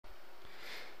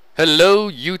Hello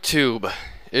YouTube,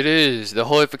 it is the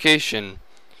Hoification,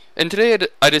 and today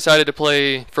I decided to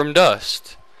play From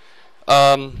Dust.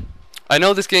 I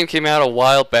know this game came out a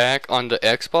while back on the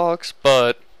Xbox,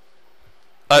 but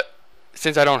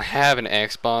since I don't have an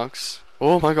Xbox,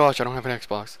 oh my gosh, I don't have an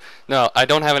Xbox. No, I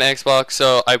don't have an Xbox,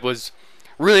 so I was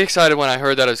really excited when I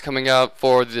heard that it was coming out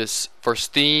for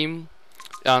Steam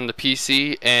on the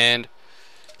PC, and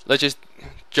let's just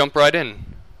jump right in.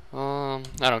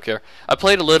 I don't care. I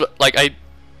played a little, like I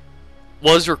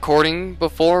was recording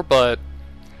before, but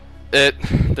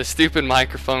the stupid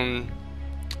microphone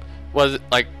was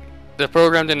like the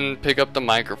program didn't pick up the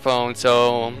microphone,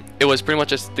 so it was pretty much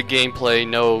just the gameplay,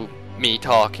 no me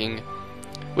talking,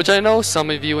 which I know some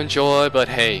of you enjoy, but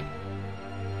hey,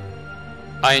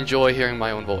 I enjoy hearing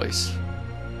my own voice.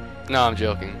 No, I'm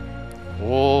joking.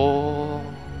 Whoa.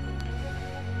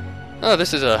 Oh,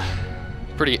 this is a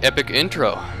pretty epic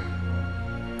intro.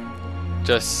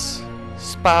 Just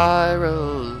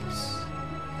spirals,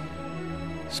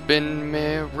 spin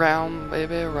me round,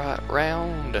 baby, right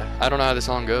round. I don't know how the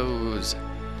song goes.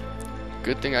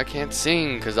 Good thing I can't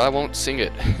sing, cause I won't sing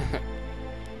it.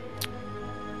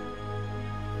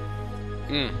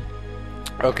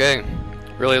 Okay,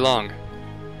 really long.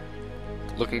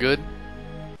 Looking good.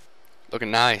 Looking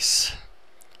nice.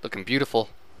 Looking beautiful.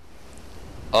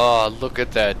 Oh, look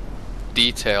at that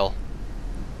detail.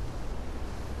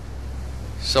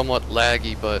 Somewhat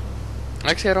laggy, but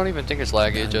actually I don't even think it's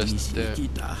laggy, it just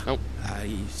nope. Here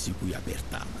we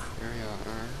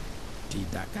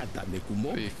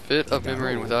are. Be fit of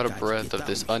memory and without a breath of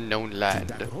this unknown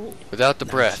land. Without the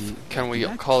breath, can we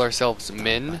call ourselves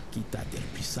men?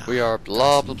 We are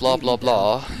blah blah blah blah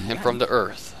blah, and from the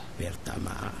earth.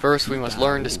 First we must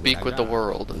learn to speak with the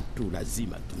world.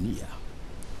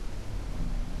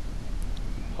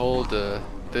 Hold the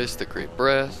great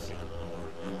breath.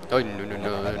 Oh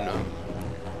no.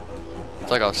 It's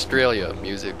like Australia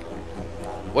music.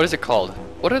 What is it called?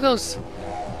 What are those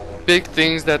big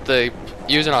things that they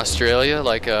use in Australia?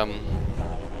 Like it's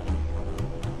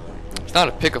not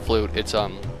a pick-a-flute, it's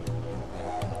I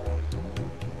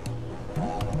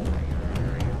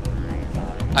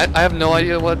have no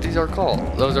idea what these are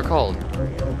called. Those are called.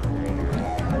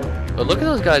 But look at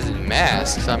those guys in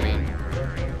masks. I mean,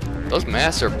 those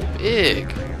masks are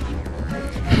big.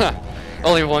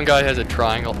 Only one guy has a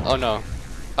triangle. Oh no.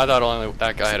 I thought only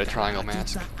that guy had a triangle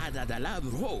mask.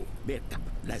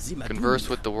 Converse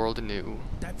with the world anew.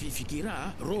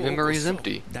 Memories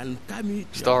empty.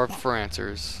 Starved for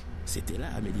answers.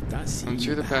 And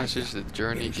through the passage the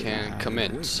journey can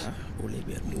commence.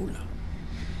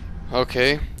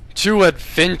 Okay. To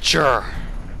adventure!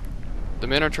 The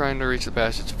men are trying to reach the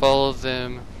passage. Follow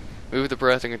them. Move the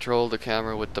breath and control the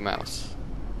camera with the mouse.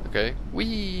 Okay.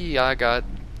 Whee! I got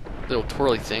little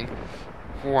twirly thing.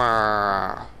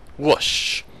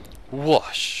 Whoosh,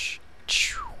 whoosh.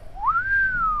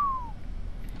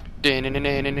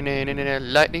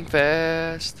 Lightning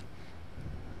fast.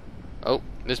 Oh,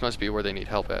 this must be where they need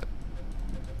help at.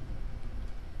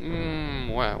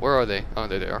 Wow, where are they? Oh,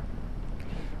 there they are.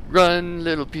 Run,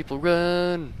 little people,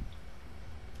 run.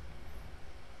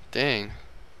 Dang.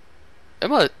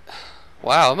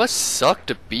 Wow, it must suck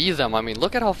to be them. I mean,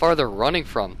 look at how far they're running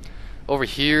from. Over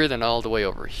here, then all the way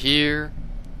over here.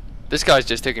 This guy's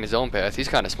just taking his own path. He's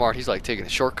kind of smart. He's like taking a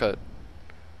shortcut.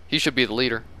 He should be the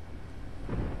leader.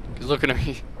 He's looking at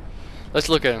me. Let's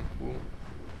look at him.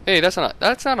 Hey, that's not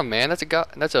a man. That's a guy.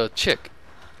 That's a chick.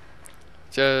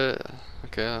 Okay.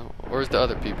 Where's the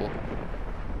other people?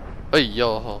 Hey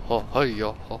yo, hey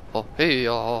yo, hey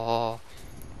yo.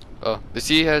 Oh, the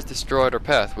sea has destroyed our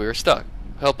path. We are stuck.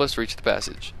 Help us reach the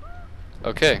passage.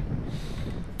 Okay.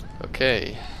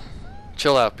 Okay.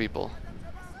 Chill out, people.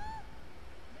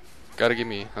 Gotta give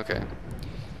me, okay.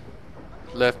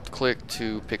 Left click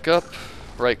to pick up,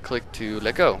 right click to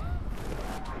let go.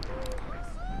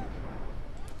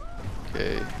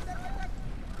 Okay.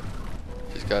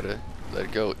 Just gotta let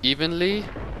it go evenly.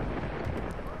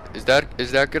 Is that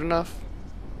good enough?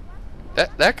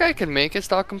 That guy can make it.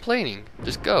 Stop complaining.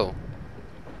 Just go.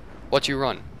 Watch you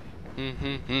run.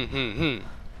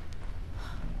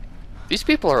 These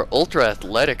people are ultra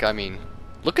athletic. I mean,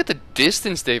 look at the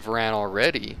distance they've ran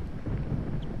already.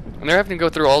 And they're having to go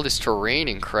through all this terrain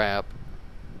and crap.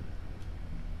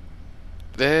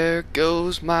 There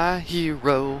goes my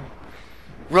hero,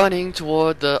 running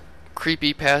toward the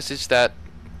creepy passage that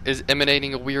is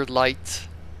emanating a weird light.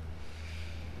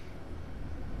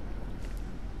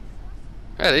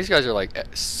 Yeah, these guys are like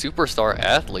superstar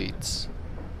athletes.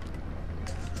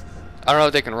 I don't know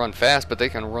if they can run fast, but they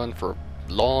can run for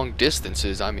long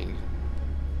distances. I mean,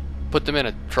 put them in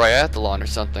a triathlon or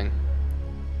something.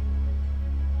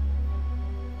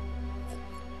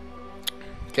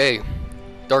 Okay,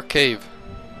 dark cave.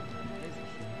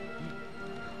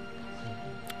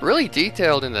 Really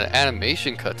detailed in the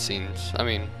animation cutscenes. I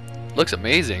mean, looks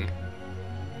amazing.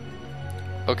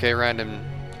 Okay, random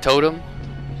totem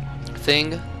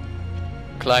thing.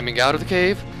 Climbing out of the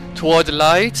cave toward the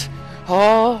light.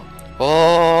 Oh,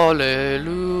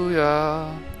 hallelujah.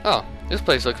 Oh, this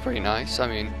place looks pretty nice. I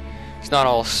mean, it's not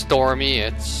all stormy.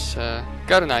 It's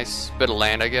got a nice bit of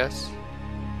land, I guess.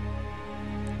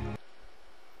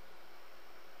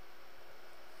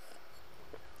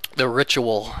 The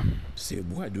ritual.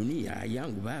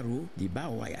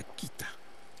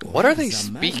 What are they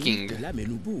speaking?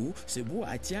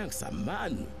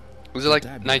 Was it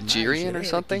like Nigerian or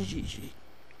something?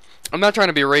 I'm not trying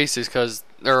to be racist because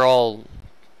they're all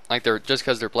like just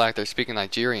because they're black they're speaking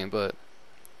Nigerian, but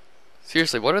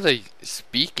seriously, what are they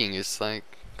speaking? It's like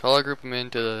color group them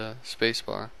into the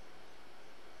spacebar.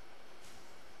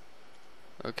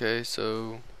 Okay,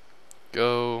 so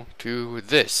go to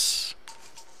this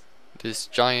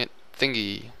giant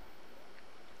thingy.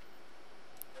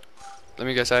 Let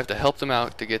me guess, I have to help them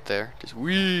out to get there. Just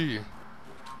wee.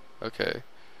 Okay.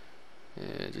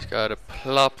 Yeah, just gotta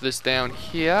plop this down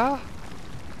here.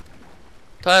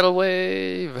 Tidal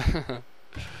wave.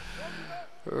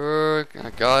 I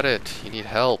got it. You need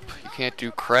help. You can't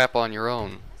do crap on your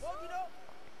own.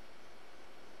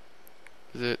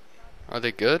 Are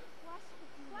they good?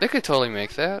 They could totally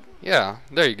make that. Yeah,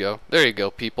 there you go. There you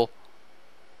go, people.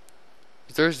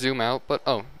 Is there a zoom out? But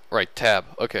oh, right, tab.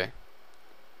 Okay.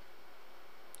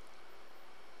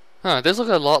 Huh, this looks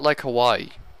a lot like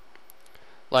Hawaii.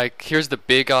 Like, here's the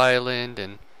big island,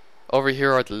 and over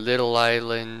here are the little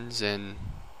islands, and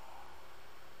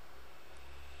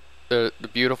the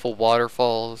beautiful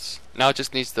waterfalls. Now it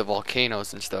just needs the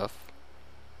volcanoes and stuff.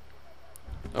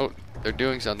 Oh, they're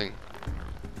doing something.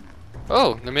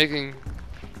 Oh, they're making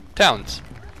towns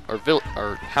or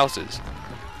houses.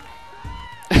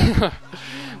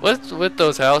 What's with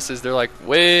those houses? They're like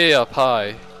way up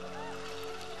high.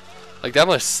 Like that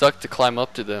must suck to climb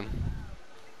up to them.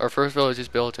 Our first village is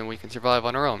built and we can survive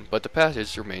on our own, but the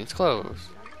passage remains closed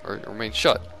or remains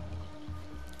shut.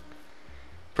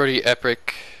 Pretty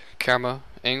epic camera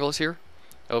angles here.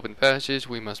 Open passages.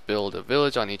 We must build a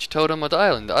village on each totem of the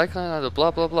island. The icon of the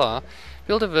blah blah blah.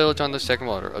 Build a village on the second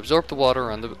water. Absorb the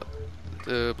water on the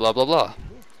blah blah blah.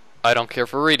 I don't care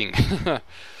for reading.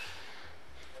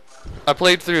 I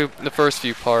played through the first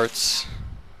few parts,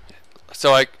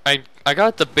 so I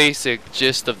got the basic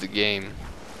gist of the game.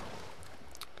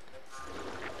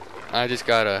 I just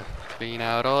gotta clean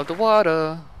out all the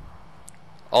water,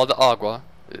 all the agua.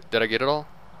 Did I get it all?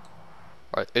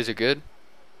 Alright, is it good?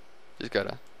 Just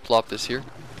gotta plop this here.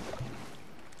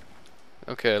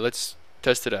 Okay, let's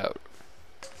test it out.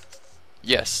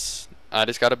 Yes, I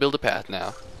just gotta build a path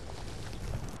now.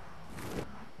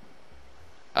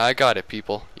 I got it,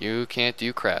 people. You can't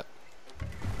do crap.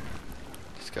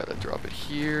 Just gotta drop it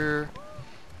here.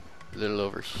 A little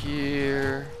over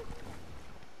here.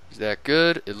 Is that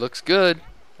good? It looks good.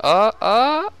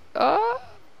 Yeah,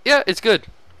 it's good.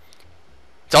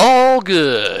 It's all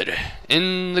good.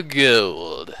 In the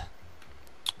gold.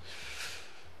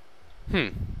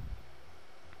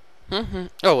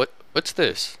 Oh, what's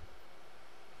this?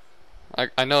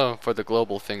 I know for the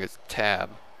global thing it's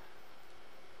tab.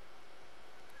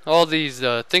 All these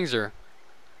things are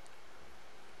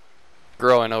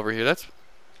growing over here. That's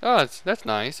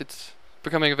nice. It's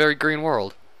becoming a very green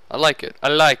world. I like it. I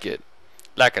like it.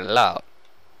 Like it a lot.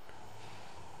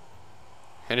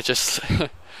 And it's just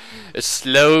it's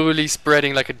slowly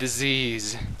spreading like a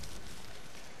disease.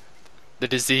 The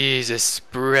disease is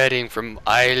spreading from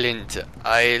island to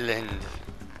island.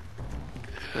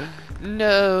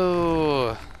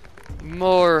 No.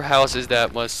 More houses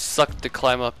that must suck to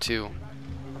climb up to.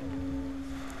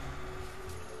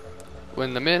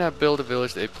 When the men have built a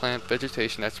village, they plant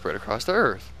vegetation that spread across the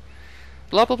earth.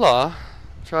 Blah blah blah.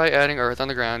 Try adding earth on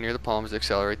the ground near the palms to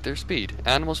accelerate their speed.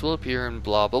 Animals will appear and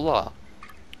blah blah blah.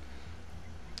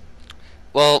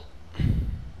 Well,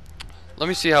 let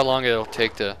me see how long it'll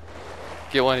take to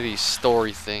get one of these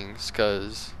story things,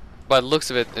 because by the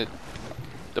looks of it,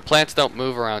 the plants don't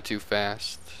move around too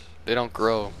fast. They don't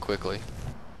grow quickly.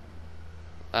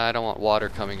 I don't want water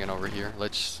coming in over here.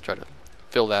 Let's try to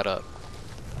fill that up.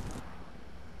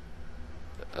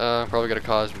 Probably gonna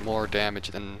cause more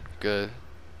damage than good.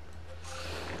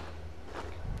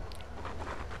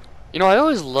 You know, I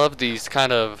always love these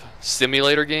kind of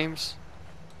simulator games,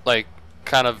 like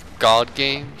kind of god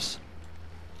games.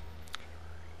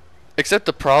 Except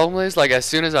the problem is, like, as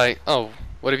soon as oh,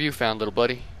 what have you found, little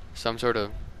buddy? Some sort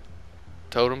of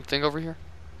totem thing over here?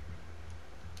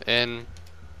 And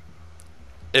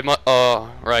It mu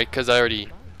right, cause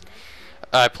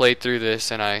I played through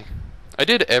this and I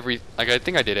did I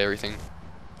think I did everything.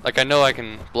 Like I know I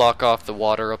can block off the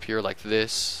water up here like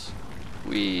this.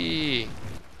 Whee!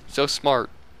 So smart.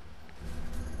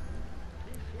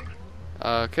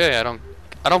 Okay, I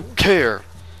don't care.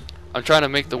 I'm trying to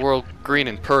make the world green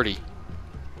and purty.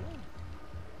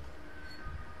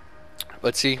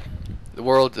 But see, the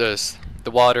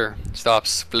water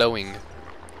stops flowing,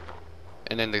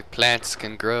 and then the plants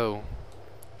can grow.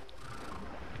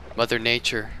 Mother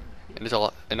Nature,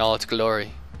 in all its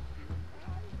glory.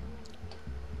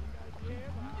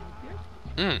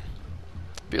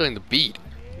 Feeling the beat.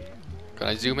 Can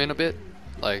I zoom in a bit?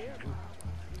 Like,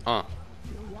 oh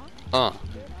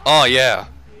yeah,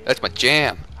 that's my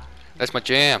jam. That's my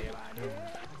jam.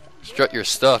 Strut your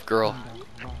stuff, girl.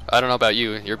 I don't know about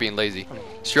you, you're being lazy.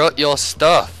 Strut your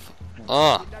stuff.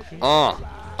 I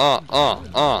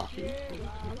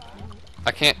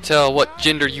can't tell what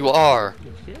gender you are.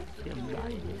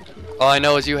 All I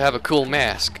know is you have a cool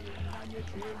mask.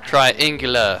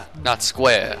 Triangular, not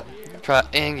square.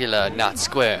 Triangular, not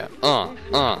square.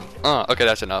 Okay,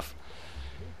 that's enough.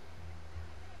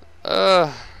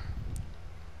 No.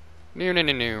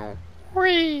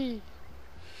 Whee!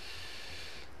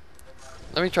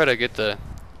 Let me try to get the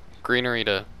greenery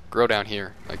to grow down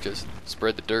here. Like just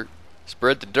spread the dirt.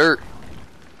 Spread the dirt.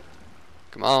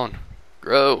 Come on.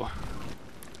 Grow.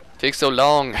 Takes so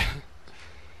long.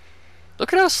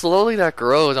 Look at how slowly that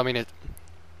grows. I mean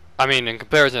in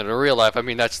comparison to real life, I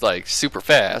mean that's like super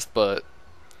fast, but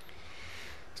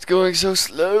it's going so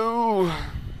slow.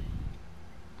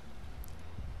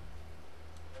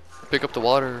 Pick up the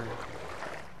water.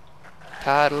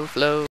 Tidal flow.